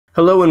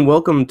Hello and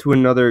welcome to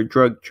another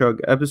Drug Chug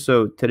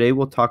episode. Today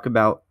we'll talk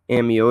about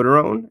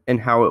amiodarone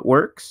and how it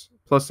works,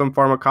 plus some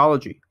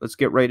pharmacology. Let's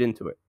get right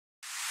into it.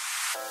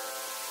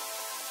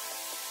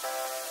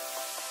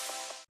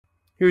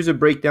 Here's a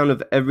breakdown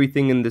of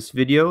everything in this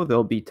video.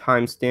 There'll be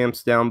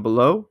timestamps down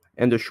below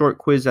and a short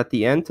quiz at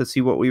the end to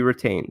see what we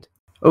retained.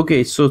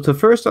 Okay, so to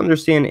first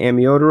understand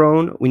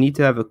amiodarone, we need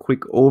to have a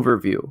quick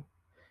overview.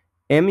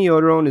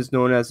 Amiodarone is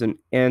known as an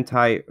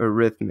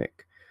anti-arrhythmic,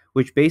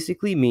 which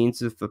basically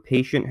means if a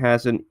patient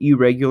has an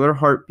irregular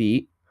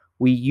heartbeat,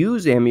 we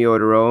use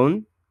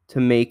amiodarone to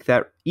make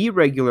that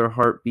irregular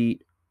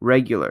heartbeat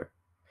regular.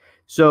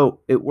 So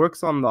it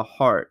works on the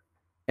heart.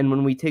 And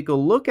when we take a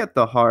look at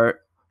the heart,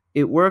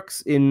 it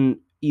works in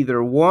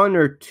either one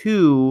or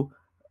two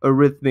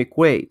arrhythmic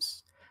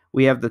waves.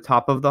 We have the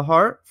top of the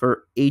heart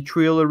for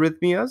atrial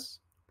arrhythmias,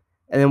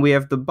 and then we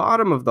have the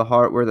bottom of the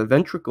heart where the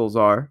ventricles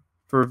are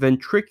for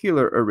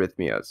ventricular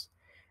arrhythmias.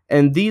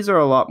 And these are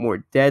a lot more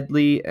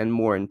deadly and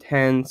more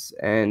intense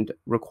and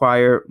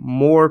require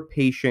more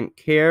patient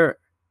care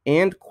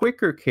and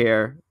quicker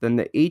care than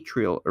the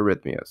atrial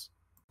arrhythmias.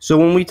 So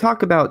when we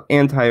talk about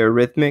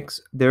antiarrhythmics,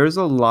 there's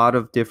a lot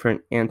of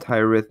different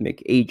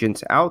antiarrhythmic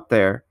agents out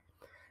there.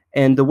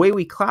 And the way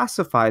we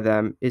classify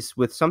them is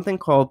with something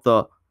called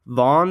the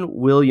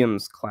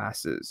Vaughan-Williams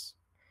classes.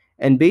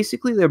 And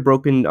basically they're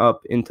broken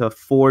up into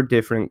four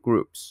different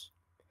groups.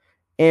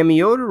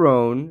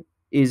 Amiodarone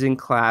is in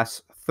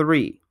class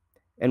 3.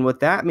 And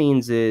what that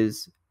means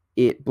is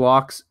it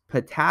blocks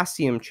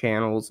potassium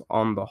channels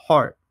on the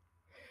heart.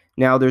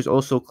 Now there's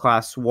also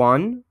class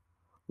 1,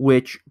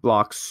 which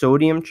blocks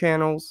sodium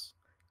channels,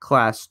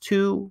 class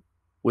 2,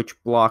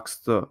 which blocks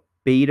the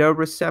beta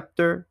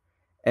receptor,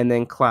 and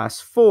then class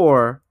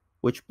 4,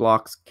 which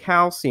blocks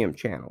calcium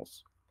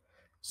channels.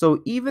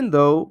 So even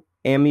though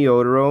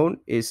amiodarone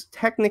is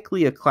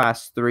technically a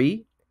class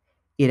 3,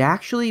 it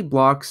actually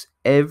blocks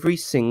every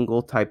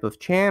single type of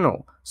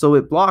channel. So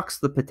it blocks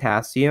the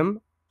potassium,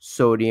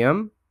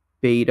 sodium,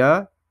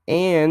 beta,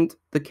 and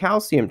the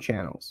calcium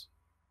channels.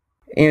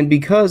 And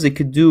because it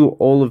could do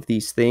all of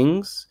these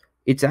things,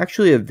 it's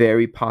actually a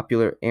very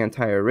popular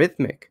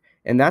antiarrhythmic.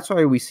 And that's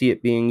why we see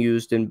it being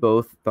used in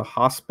both the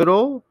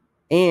hospital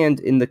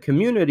and in the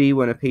community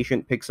when a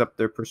patient picks up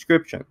their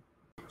prescription.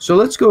 So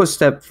let's go a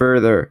step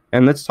further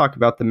and let's talk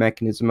about the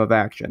mechanism of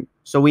action.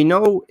 So we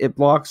know it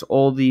blocks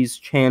all these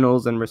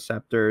channels and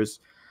receptors,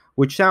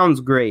 which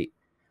sounds great.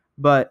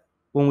 But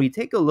when we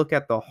take a look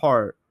at the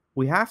heart,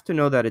 we have to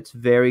know that it's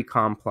very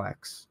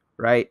complex,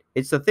 right?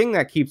 It's the thing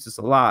that keeps us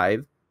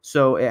alive,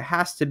 so it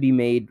has to be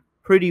made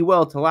pretty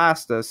well to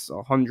last us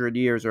 100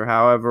 years or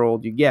however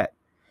old you get.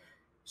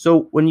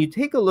 So when you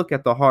take a look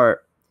at the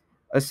heart,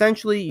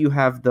 essentially you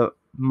have the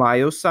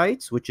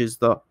myocytes, which is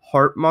the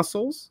heart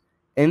muscles,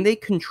 and they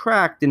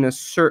contract in a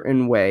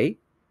certain way.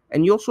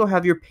 And you also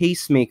have your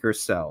pacemaker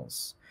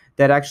cells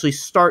that actually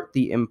start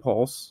the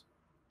impulse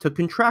to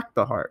contract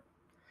the heart.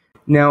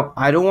 Now,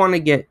 I don't want to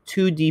get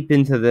too deep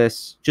into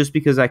this just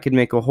because I could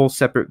make a whole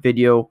separate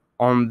video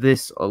on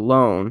this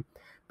alone.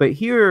 But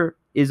here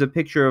is a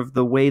picture of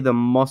the way the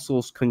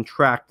muscles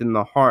contract in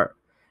the heart.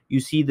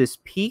 You see this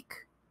peak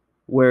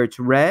where it's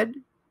red.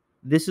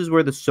 This is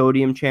where the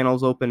sodium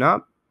channels open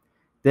up.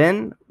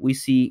 Then we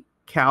see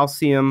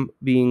calcium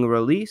being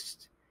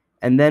released.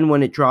 And then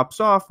when it drops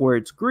off where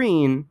it's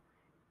green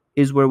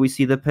is where we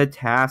see the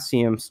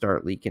potassium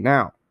start leaking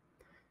out.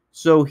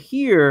 So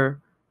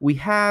here we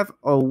have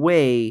a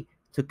way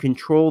to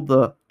control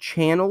the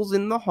channels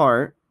in the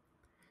heart,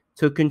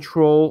 to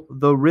control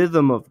the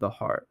rhythm of the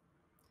heart.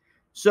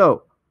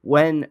 So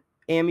when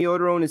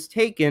amiodarone is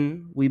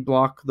taken, we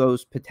block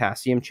those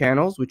potassium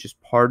channels, which is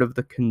part of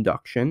the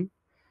conduction.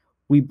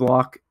 We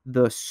block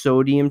the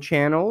sodium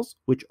channels,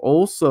 which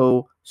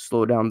also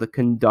slow down the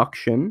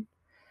conduction.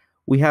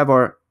 We have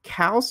our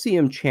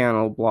calcium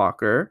channel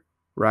blocker,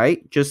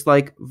 right? Just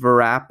like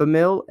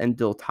verapamil and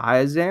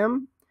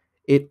diltiazem,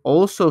 it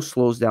also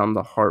slows down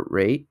the heart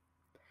rate.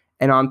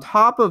 And on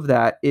top of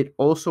that, it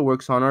also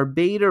works on our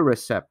beta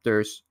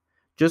receptors,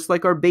 just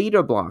like our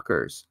beta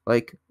blockers,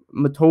 like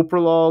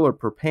metoprolol or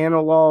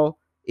propranolol.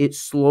 It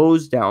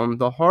slows down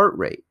the heart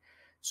rate.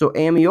 So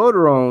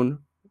amiodarone,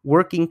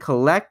 working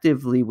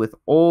collectively with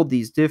all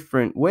these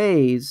different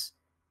ways,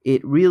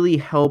 it really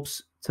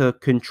helps to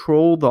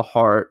control the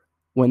heart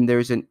when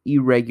there's an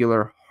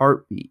irregular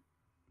heartbeat.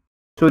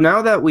 So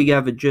now that we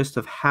have a gist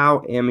of how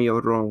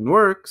amiodarone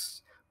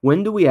works,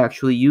 when do we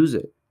actually use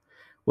it?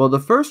 Well, the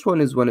first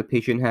one is when a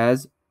patient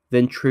has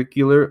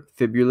ventricular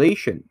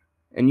fibrillation,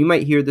 and you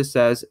might hear this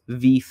as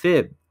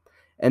V-Fib.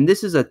 And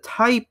this is a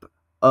type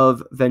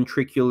of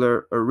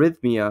ventricular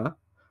arrhythmia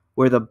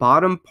where the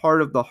bottom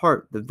part of the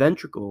heart, the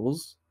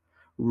ventricles,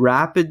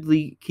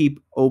 rapidly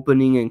keep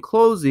opening and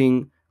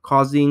closing,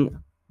 causing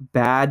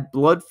bad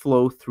blood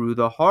flow through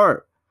the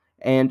heart.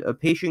 And a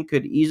patient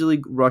could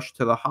easily rush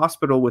to the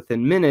hospital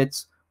within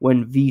minutes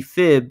when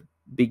V-Fib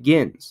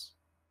begins.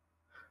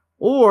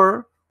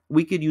 Or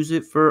we could use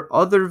it for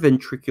other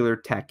ventricular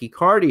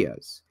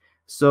tachycardias.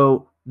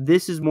 So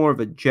This is more of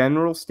a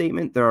general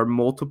statement. There are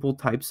multiple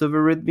types of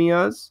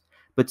arrhythmias,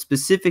 but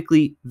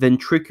specifically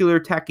ventricular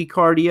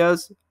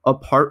tachycardias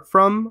apart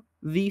from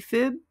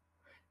V-fib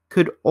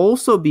could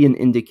also be an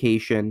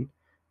indication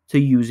to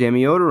use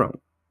amiodarone.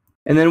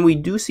 And then we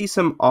do see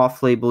some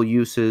off-label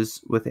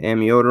uses with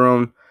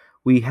amiodarone.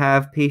 We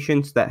have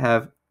patients that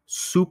have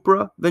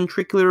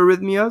supraventricular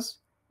arrhythmias,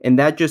 and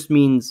that just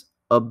means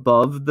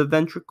above the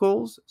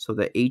ventricles, so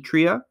the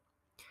atria,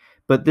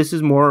 but this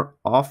is more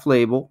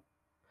off-label.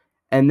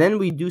 And then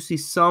we do see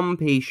some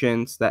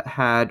patients that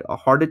had a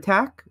heart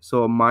attack,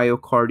 so a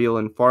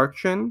myocardial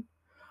infarction,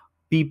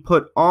 be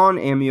put on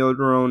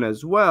amiodarone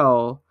as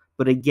well,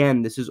 but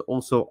again, this is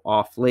also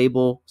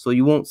off-label, so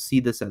you won't see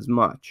this as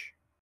much.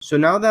 So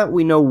now that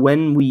we know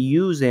when we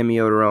use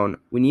amiodarone,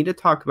 we need to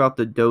talk about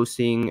the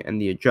dosing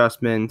and the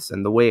adjustments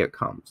and the way it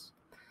comes.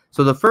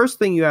 So the first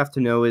thing you have to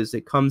know is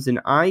it comes in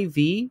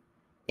IV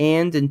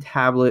and in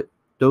tablet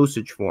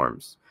dosage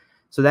forms.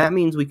 So that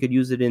means we could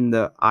use it in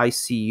the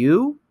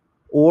ICU,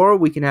 or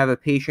we can have a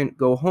patient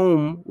go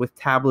home with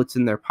tablets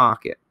in their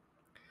pocket.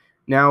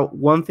 Now,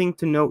 one thing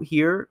to note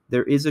here,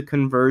 there is a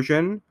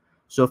conversion.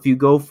 So if you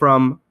go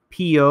from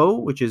PO,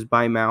 which is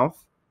by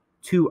mouth,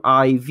 to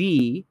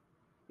IV,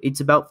 it's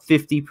about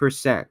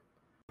 50%.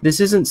 This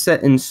isn't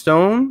set in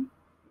stone.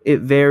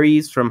 It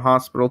varies from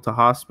hospital to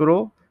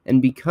hospital.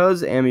 And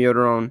because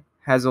amiodarone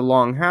has a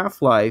long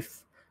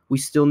half-life, we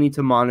still need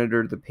to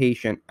monitor the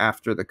patient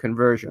after the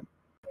conversion.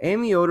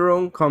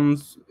 Amiodarone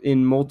comes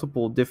in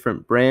multiple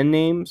different brand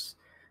names.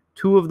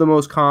 Two of the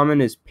most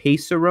common is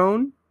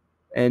Pacerone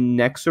and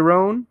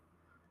Nexarone.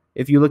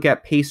 If you look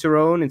at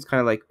Pacerone, it's kind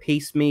of like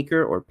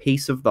pacemaker or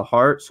pace of the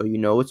heart, so you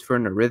know it's for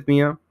an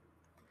arrhythmia.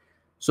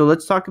 So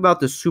let's talk about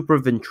the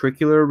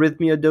supraventricular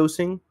arrhythmia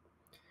dosing.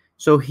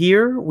 So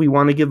here we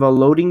want to give a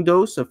loading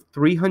dose of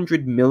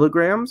 300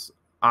 milligrams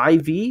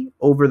IV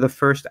over the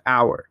first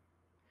hour.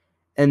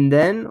 And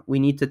then we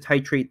need to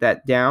titrate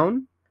that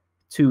down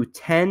to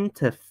 10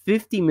 to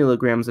 50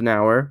 milligrams an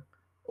hour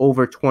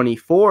over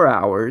 24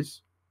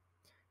 hours.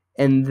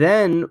 And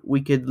then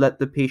we could let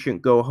the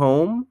patient go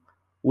home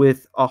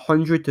with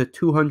 100 to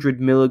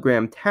 200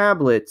 milligram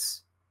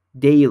tablets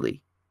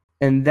daily.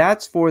 And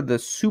that's for the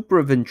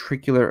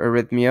supraventricular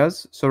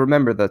arrhythmias. So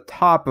remember, the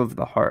top of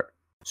the heart.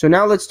 So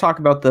now let's talk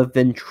about the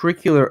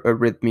ventricular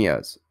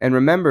arrhythmias. And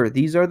remember,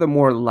 these are the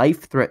more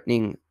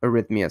life-threatening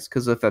arrhythmias,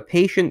 because if a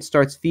patient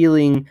starts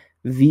feeling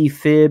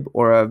V-fib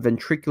or a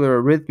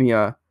ventricular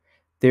arrhythmia,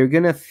 they're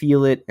going to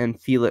feel it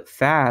and feel it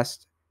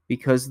fast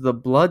because the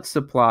blood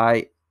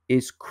supply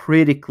is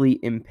critically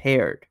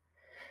impaired.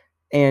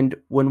 And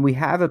when we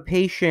have a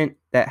patient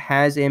that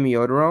has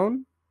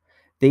amiodarone,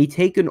 they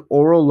take an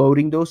oral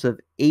loading dose of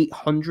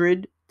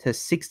 800 to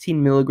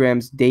 16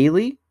 milligrams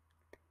daily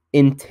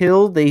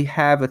until they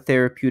have a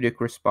therapeutic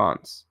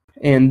response.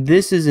 And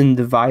this is in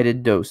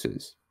divided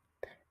doses.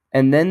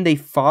 And then they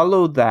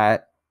follow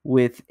that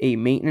with a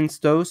maintenance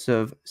dose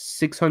of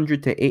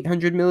 600 to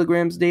 800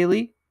 milligrams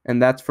daily,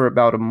 and that's for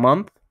about a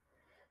month.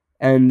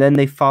 And then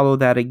they follow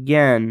that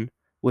again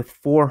with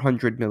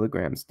 400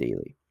 milligrams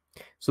daily.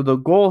 So the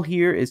goal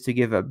here is to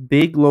give a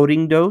big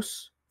loading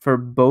dose for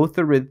both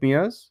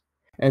arrhythmias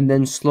and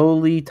then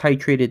slowly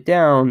titrate it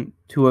down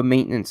to a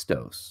maintenance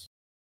dose.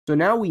 So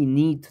now we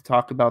need to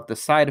talk about the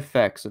side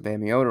effects of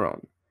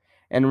amiodarone.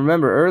 And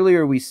remember,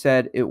 earlier we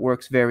said it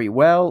works very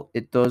well,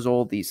 it does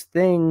all these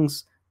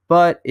things,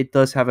 but it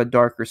does have a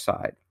darker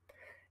side.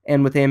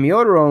 And with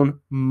amiodarone,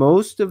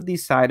 most of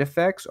these side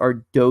effects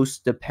are dose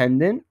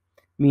dependent,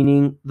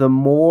 meaning the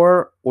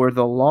more or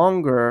the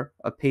longer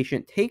a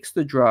patient takes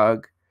the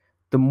drug,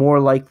 the more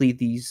likely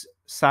these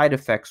side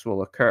effects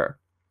will occur.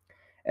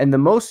 And the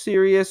most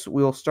serious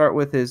we'll start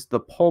with is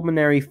the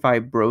pulmonary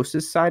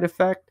fibrosis side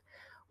effect,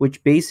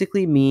 which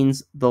basically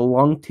means the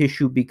lung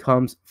tissue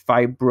becomes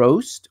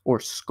fibrosed or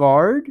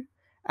scarred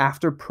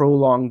after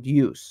prolonged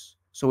use.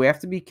 So we have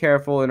to be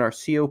careful in our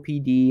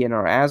COPD and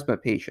our asthma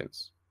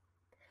patients.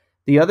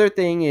 The other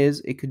thing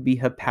is it could be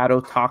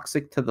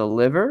hepatotoxic to the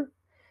liver.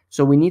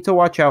 So we need to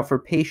watch out for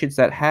patients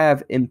that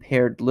have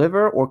impaired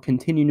liver or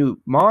continue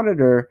to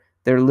monitor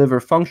their liver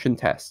function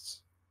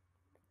tests.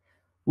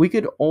 We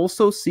could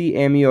also see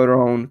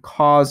amiodarone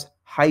cause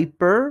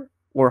hyper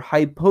or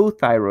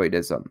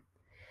hypothyroidism.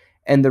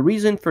 And the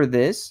reason for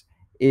this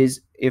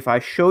is if I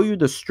show you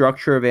the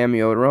structure of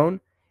amiodarone,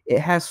 it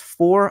has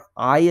 4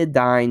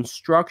 iodine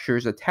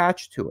structures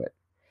attached to it.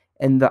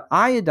 And the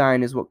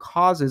iodine is what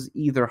causes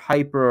either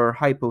hyper or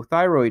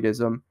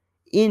hypothyroidism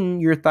in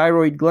your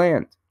thyroid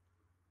gland.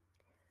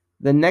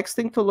 The next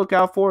thing to look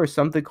out for is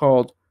something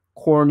called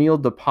corneal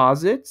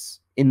deposits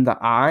in the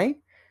eye.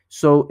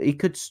 So it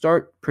could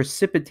start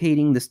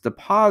precipitating this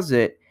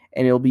deposit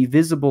and it'll be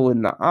visible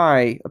in the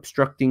eye,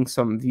 obstructing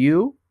some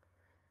view.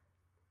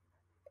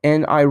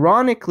 And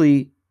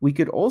ironically, we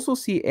could also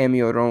see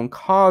amiodarone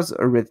cause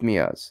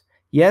arrhythmias.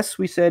 Yes,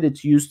 we said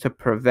it's used to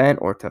prevent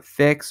or to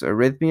fix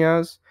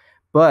arrhythmias,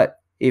 but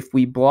if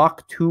we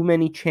block too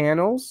many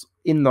channels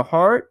in the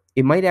heart,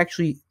 it might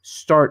actually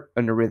start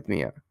an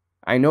arrhythmia.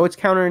 I know it's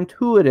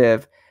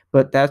counterintuitive,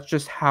 but that's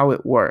just how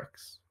it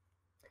works.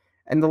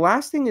 And the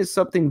last thing is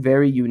something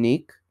very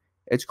unique.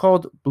 It's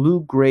called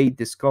blue-gray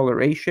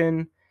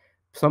discoloration.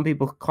 Some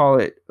people call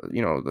it, the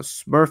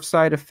Smurf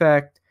side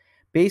effect.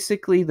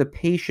 Basically, the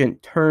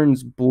patient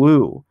turns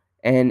blue,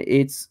 and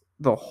it's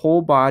the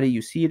whole body.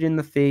 You see it in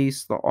the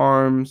face, the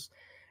arms,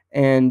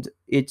 and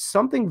it's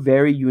something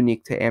very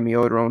unique to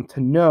amiodarone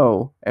to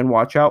know and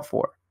watch out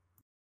for.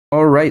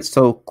 All right,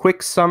 so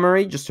quick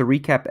summary just to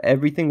recap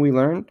everything we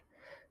learned.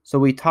 So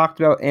we talked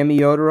about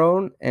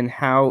amiodarone and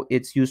how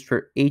it's used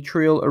for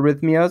atrial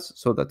arrhythmias,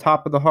 so the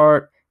top of the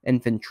heart,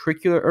 and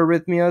ventricular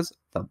arrhythmias,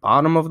 the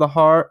bottom of the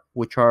heart,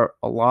 which are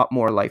a lot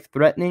more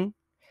life-threatening.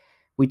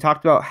 We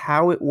talked about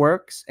how it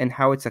works and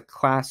how it's a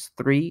class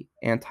 3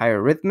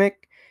 antiarrhythmic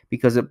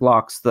because it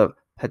blocks the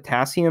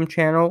potassium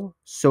channel,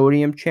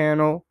 sodium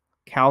channel,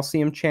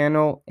 calcium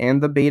channel,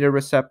 and the beta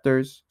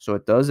receptors, so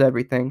it does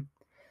everything.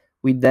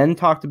 We then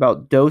talked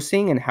about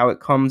dosing and how it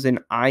comes in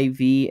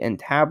IV and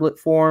tablet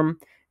form,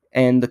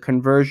 and the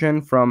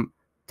conversion from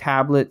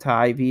tablet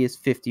to IV is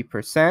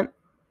 50%.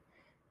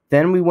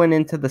 Then we went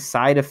into the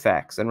side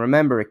effects, and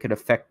remember, it could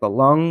affect the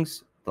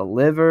lungs, the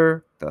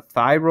liver, the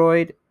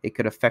thyroid, it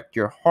could affect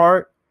your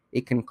heart,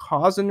 it can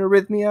cause an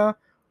arrhythmia,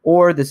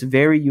 or this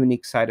very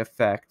unique side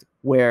effect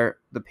where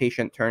the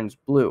patient turns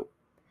blue.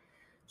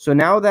 So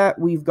now that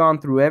we've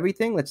gone through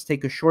everything, let's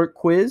take a short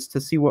quiz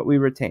to see what we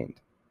retained.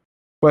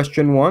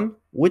 Question 1.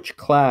 Which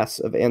class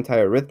of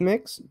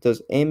antiarrhythmics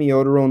does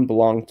amiodarone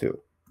belong to?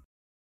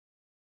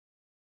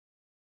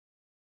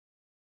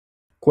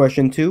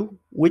 Question 2.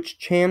 Which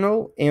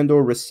channel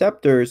and/or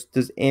receptors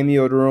does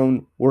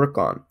amiodarone work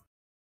on?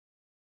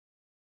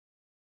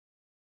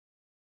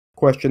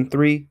 Question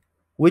 3.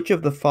 Which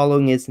of the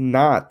following is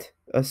not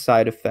a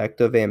side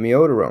effect of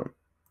amiodarone?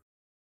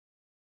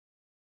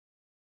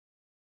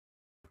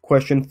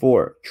 Question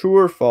 4. True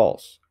or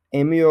false?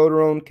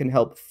 Amiodarone can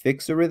help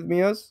fix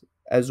arrhythmias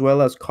as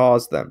well as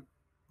cause them.